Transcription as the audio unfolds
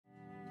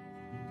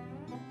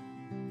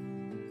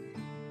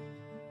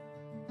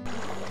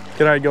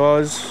G'day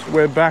guys,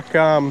 we're back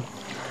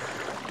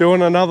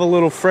doing another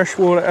little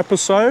freshwater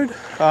episode.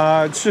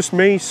 It's just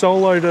me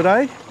solo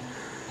today.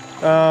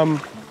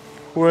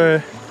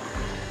 We're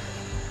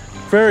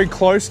very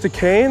close to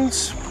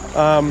Cairns.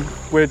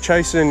 We're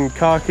chasing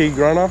khaki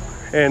grunter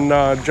and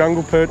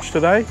jungle perch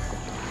today.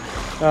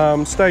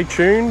 Stay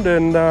tuned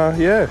and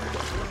yeah,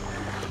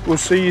 we'll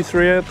see you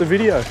throughout the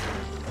video.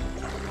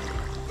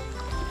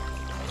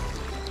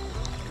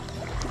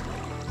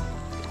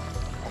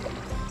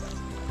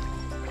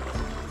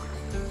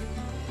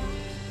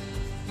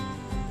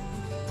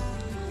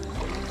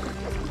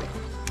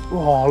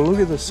 Oh, look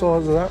at the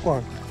size of that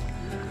one.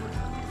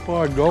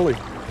 By golly.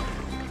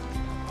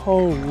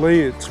 Holy,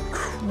 it's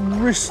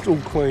crystal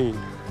clean.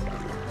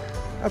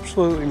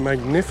 Absolutely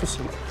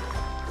magnificent.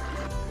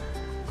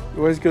 You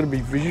always got to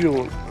be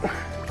vigilant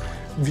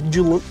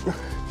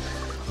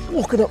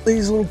walking up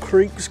these little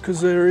creeks,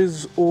 because there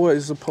is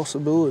always the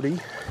possibility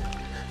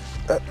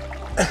that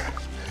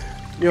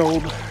the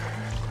old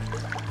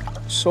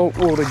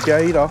saltwater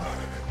gator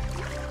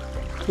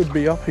could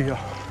be up here.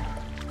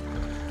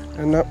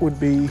 And that would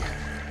be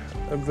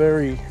a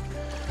very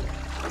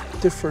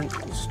different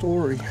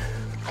story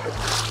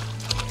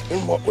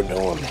than what we're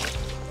doing.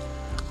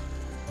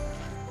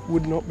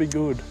 Would not be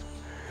good.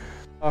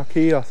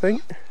 Khaki, I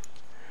think.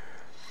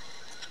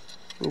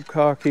 Little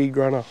khaki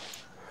grunter.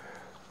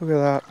 Look at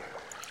that.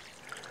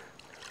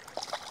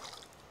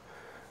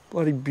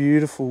 Bloody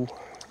beautiful,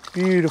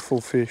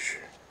 beautiful fish.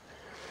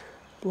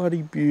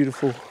 Bloody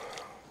beautiful.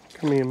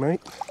 Come here,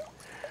 mate.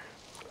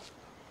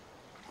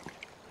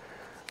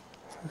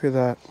 Look at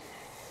that.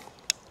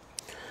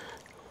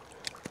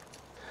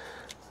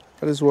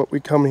 That is what we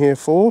come here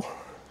for.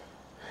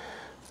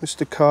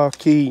 Mr.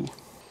 Khaki.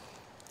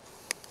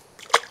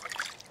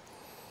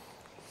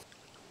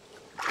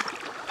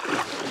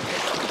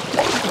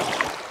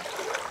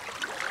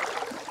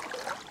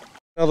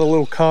 Another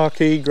little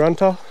khaki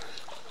grunter.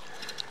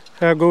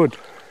 How good?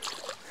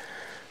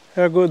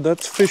 How good?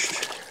 That's fish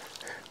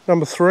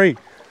number 3.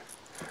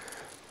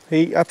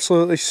 He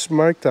absolutely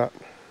smoked that.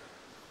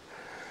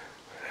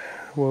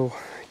 We'll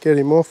get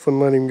him off and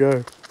let him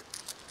go.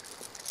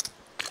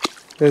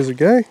 There's a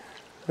go,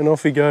 and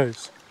off he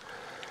goes.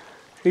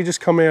 He just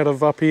come out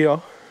of up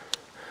here.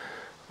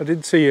 I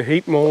did see a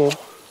heap more.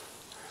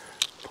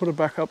 Put it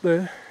back up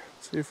there,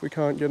 see if we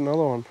can't get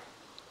another one.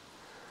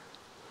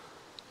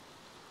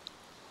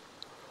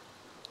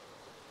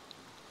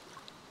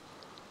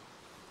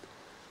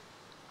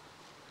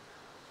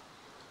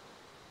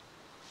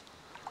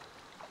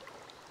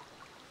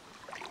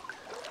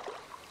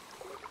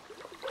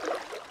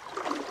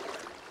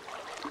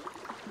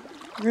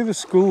 Look at the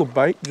school of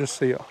bait just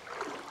here.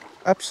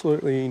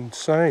 Absolutely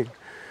insane.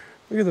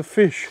 Look at the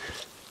fish.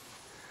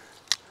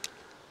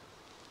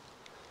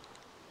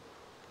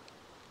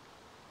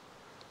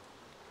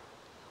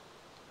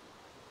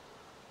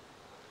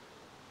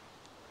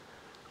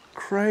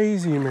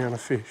 Crazy amount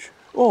of fish.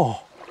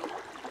 Oh,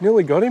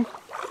 nearly got him.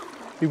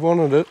 He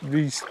wanted it.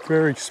 He's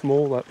very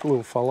small, that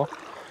little fella.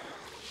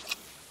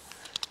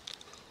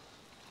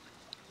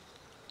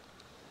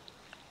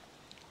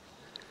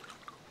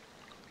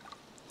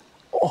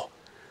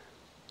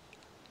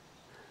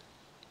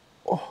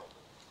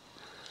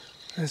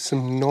 There's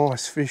some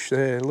nice fish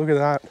there, look at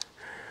that.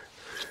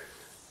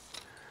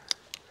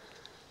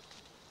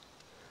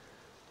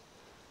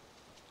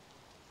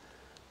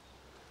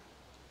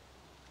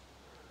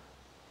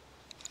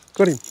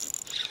 Got him.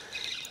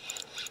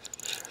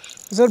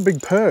 Is that a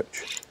big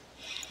perch?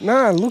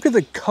 No, look at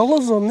the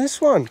colours on this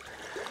one.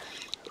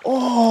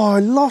 Oh, I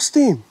lost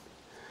him.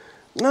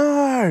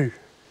 No.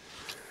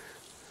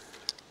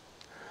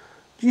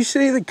 Do you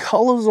see the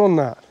colours on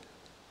that?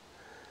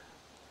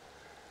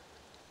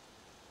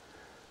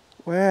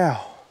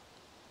 Wow.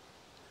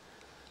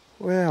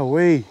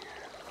 Wowee.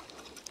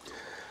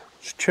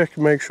 Just check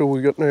and make sure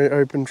we got no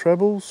open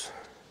trebles.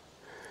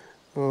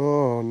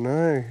 Oh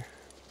no.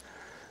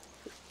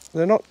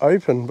 They're not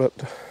open, but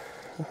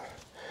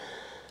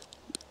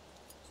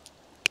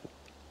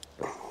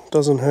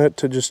doesn't hurt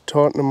to just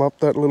tighten them up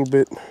that little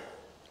bit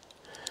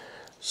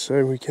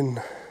so we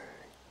can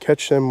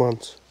catch them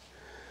ones.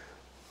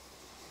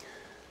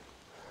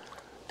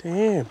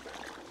 Damn.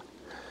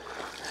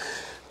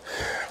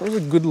 That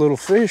was a good little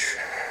fish.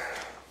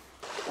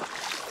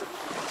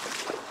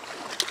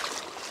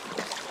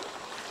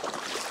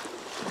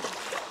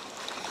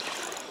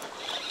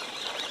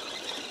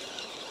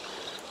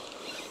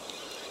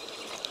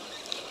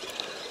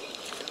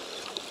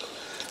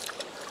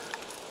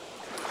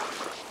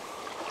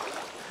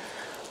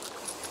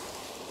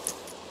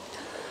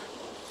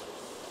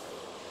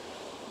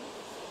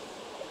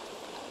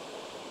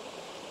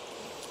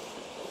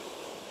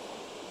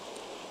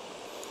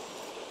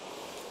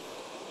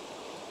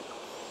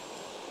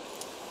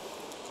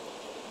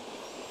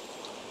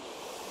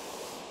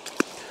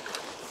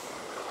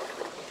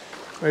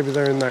 Maybe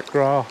they're in that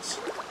grass.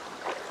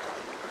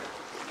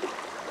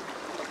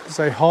 Because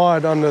they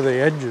hide under the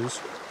edges,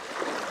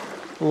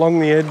 along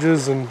the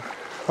edges and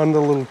under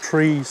little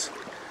trees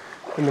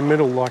in the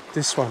middle like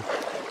this one.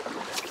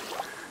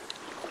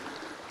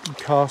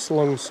 cast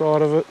along the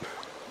side of it.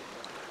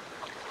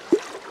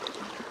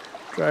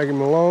 Drag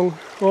him along.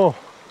 Oh,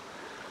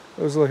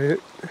 that was a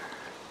hit.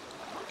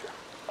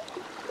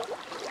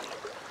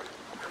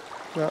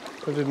 No,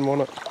 I didn't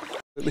want it.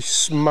 Really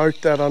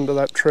smoked that under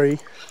that tree.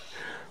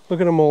 Look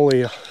at them all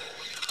here.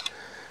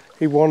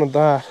 He wanted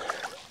that.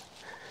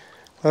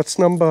 That's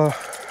number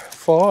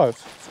 5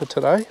 for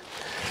today.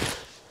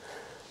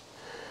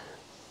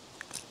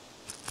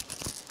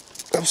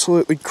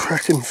 Absolutely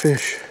cracking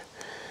fish.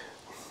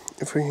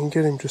 If we can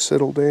get him to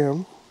settle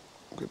down,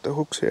 get the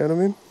hooks out of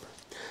him.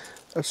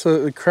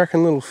 Absolutely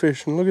cracking little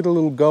fish, and look at the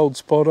little gold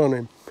spot on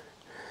him.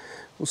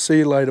 We'll see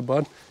you later,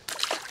 bud.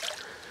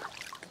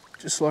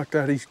 Just like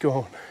that, he's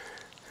gone.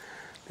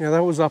 Now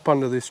that was up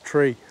under this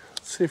tree.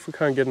 Let's see if we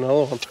can't get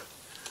another one.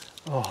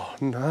 Oh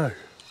no.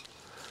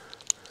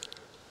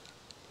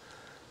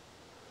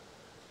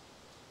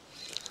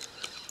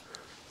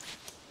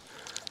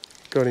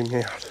 Got him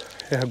out.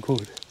 How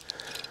good.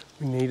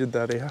 We needed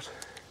that out.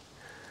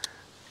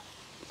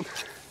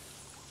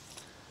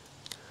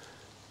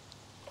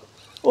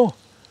 Oh.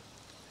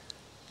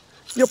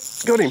 Yep,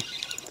 got him.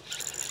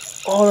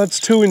 Oh, that's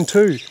 2 in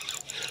 2.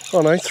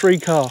 Oh no, 3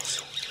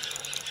 casts.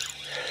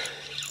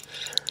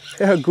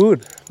 How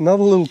good.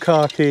 Another little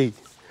karki.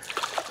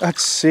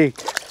 That's sick.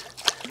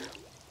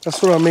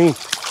 That's what I mean.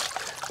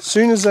 As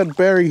soon as that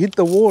berry hit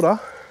the water,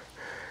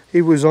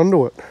 he was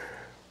onto it.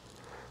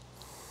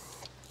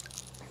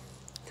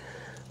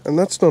 And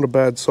that's not a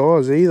bad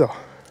size either.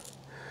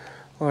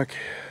 Like,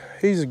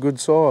 he's a good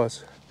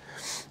size.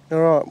 All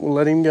right, we'll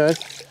let him go.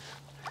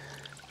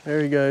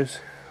 There he goes,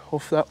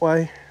 off that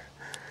way.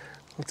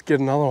 Let's get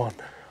another one.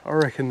 I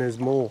reckon there's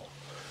more.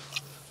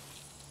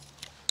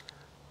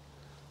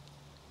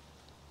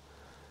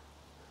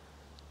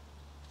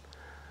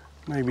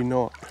 Maybe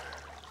not.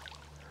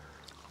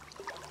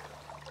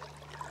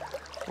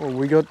 Well,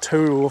 we got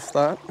 2 off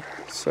that,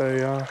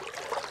 so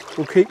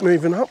we'll keep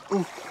moving up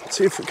and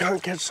see if we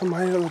can't catch some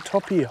out of the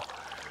top here.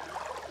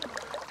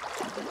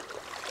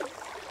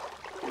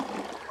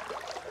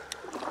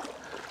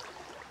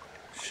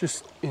 It's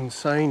just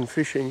insane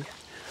fishing.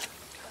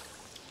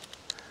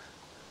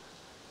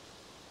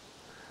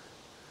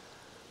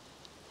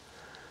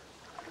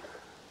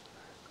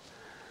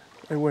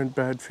 They weren't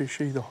bad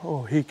fish either.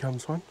 Oh, here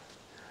comes one.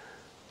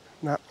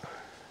 Nah,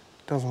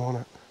 doesn't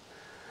want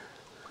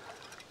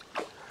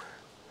it.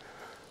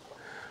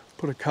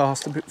 Put a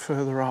cast a bit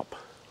further up.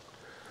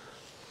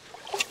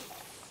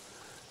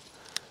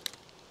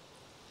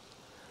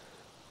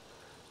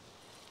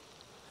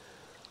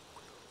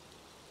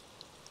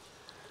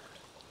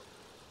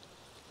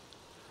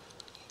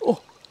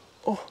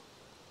 Oh,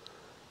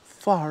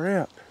 far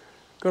out.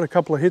 Got a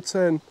couple of hits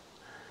in.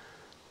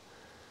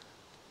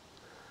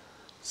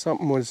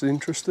 Something was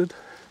interested.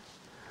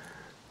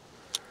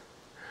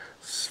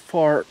 Let's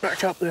fire it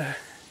back up there.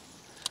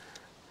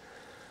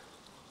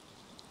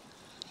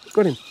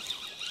 Got him.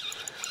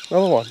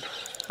 Another one.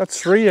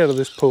 That's 3 out of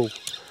this pool.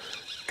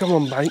 Come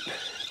on, mate.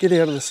 Get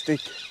out of the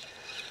stick.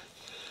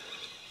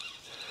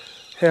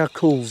 How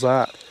cool's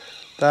that?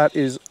 That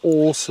is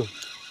awesome.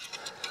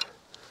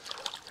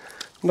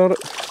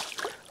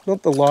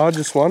 Not the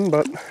largest one,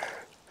 but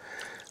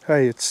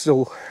hey, it's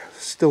still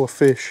a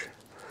fish.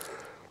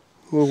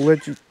 We'll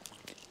let you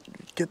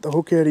get the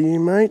hook out of you,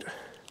 mate.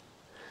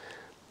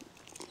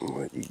 I'll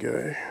let you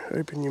go.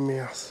 Open your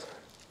mouth.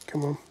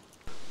 Come on.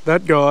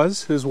 That,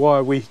 guys, is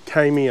why we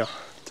came here,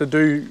 to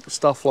do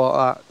stuff like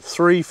that.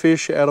 3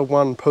 fish out of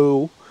 1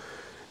 pool.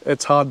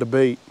 It's hard to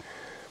beat,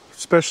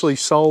 especially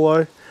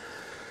solo.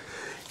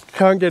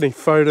 Can't get any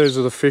photos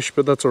of the fish,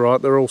 but that's all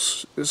right. They're all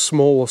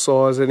smaller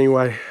size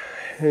anyway.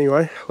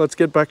 Anyway, let's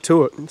get back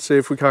to it and see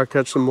if we can't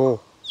catch some more.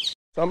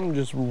 Something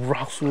just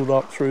rustled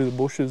up through the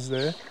bushes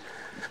there.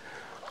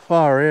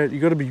 Far out. You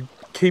got to be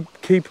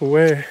keep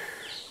aware,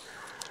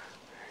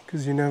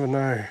 because you never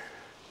know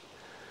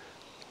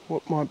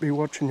what might be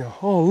watching you.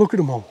 Oh, look at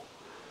them all.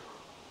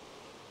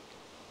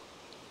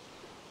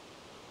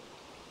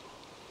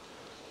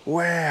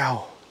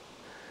 Wow.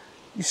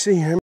 You see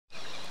him?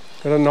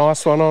 Got a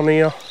nice one on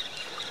here.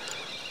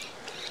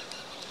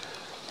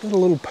 Got a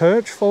little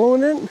perch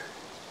following it.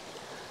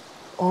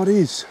 Oh, it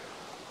is.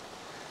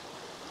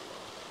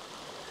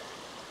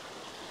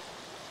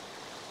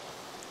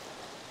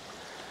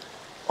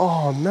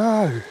 Oh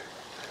no.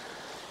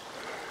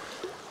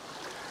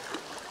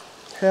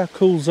 How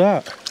cool's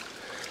that?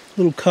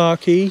 Little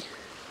karki.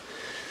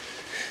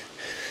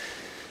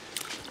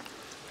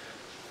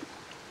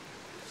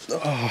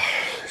 Oh,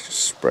 it just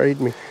sprayed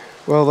me.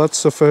 Well,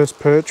 that's the first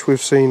perch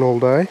we've seen all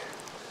day.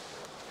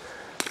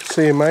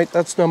 See you, mate.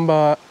 That's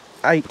number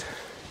 8.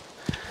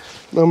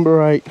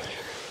 Number 8.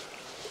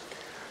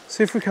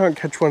 See if we can't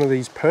catch one of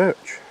these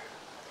perch.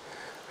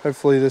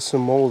 Hopefully there's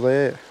some more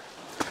there.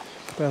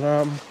 But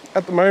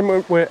at the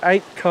moment we're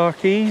 8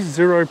 karki,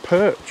 0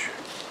 perch.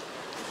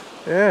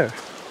 Yeah.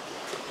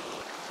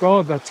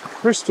 God, that's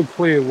crystal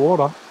clear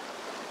water.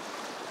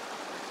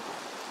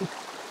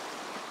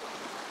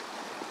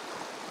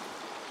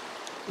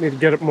 Need to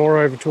get it more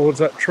over towards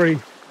that tree.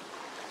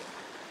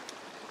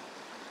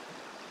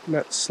 in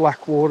that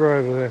slack water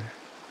over there.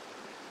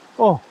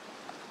 Oh,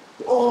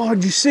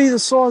 did you see the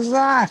size of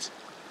that?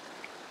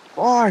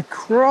 Oh,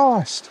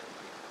 Christ.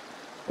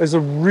 There's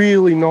a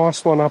really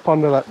nice one up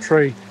under that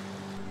tree.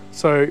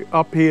 So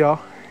up here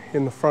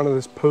in the front of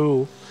this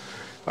pool,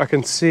 I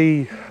can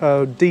see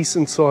a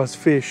decent sized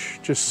fish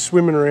just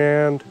swimming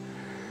around,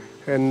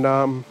 and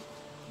I'm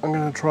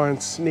gonna try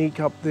and sneak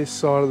up this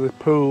side of the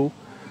pool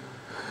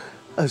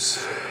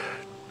as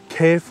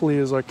carefully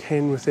as I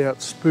can without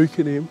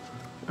spooking him,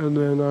 and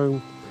then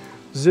I'll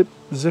zip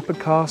a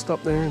cast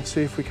up there and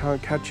see if we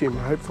can't catch him.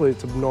 Hopefully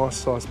it's a nice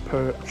sized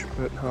perch,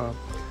 but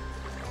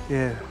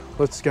yeah,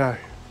 let's go.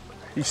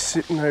 He's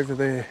sitting over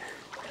there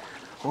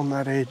on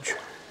that edge.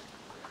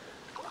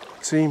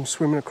 See him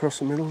swimming across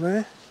the middle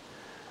there?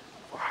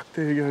 Fuck,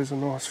 there goes a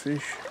nice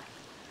fish.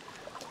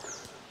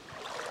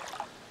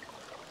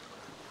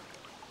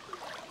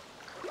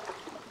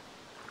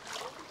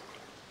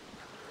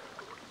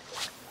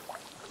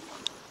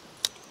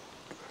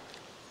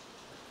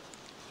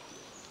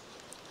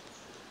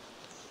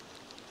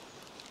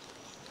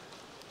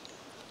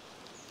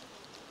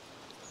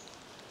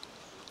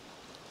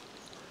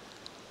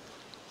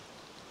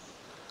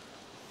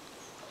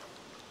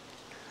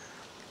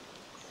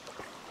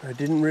 I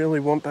didn't really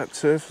want that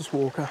surface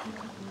walker.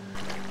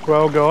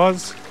 Well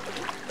guys,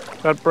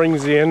 that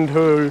brings the end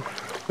to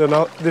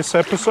this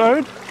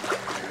episode.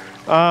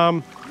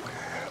 Got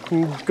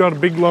a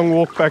big long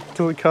walk back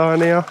to the car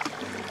now.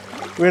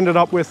 We ended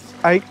up with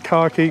 8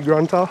 khaki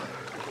grunter.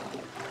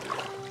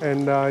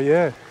 And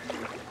yeah,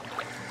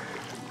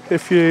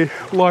 if you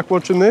like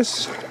watching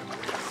this,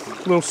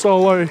 little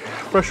solo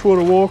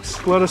freshwater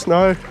walks, let us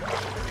know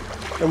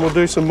and we'll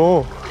do some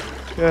more.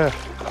 Yeah.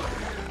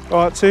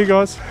 All right, see you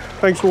guys.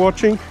 Thanks for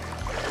watching.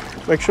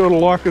 Make sure to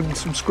like and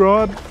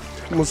subscribe,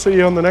 and we'll see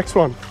you on the next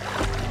one.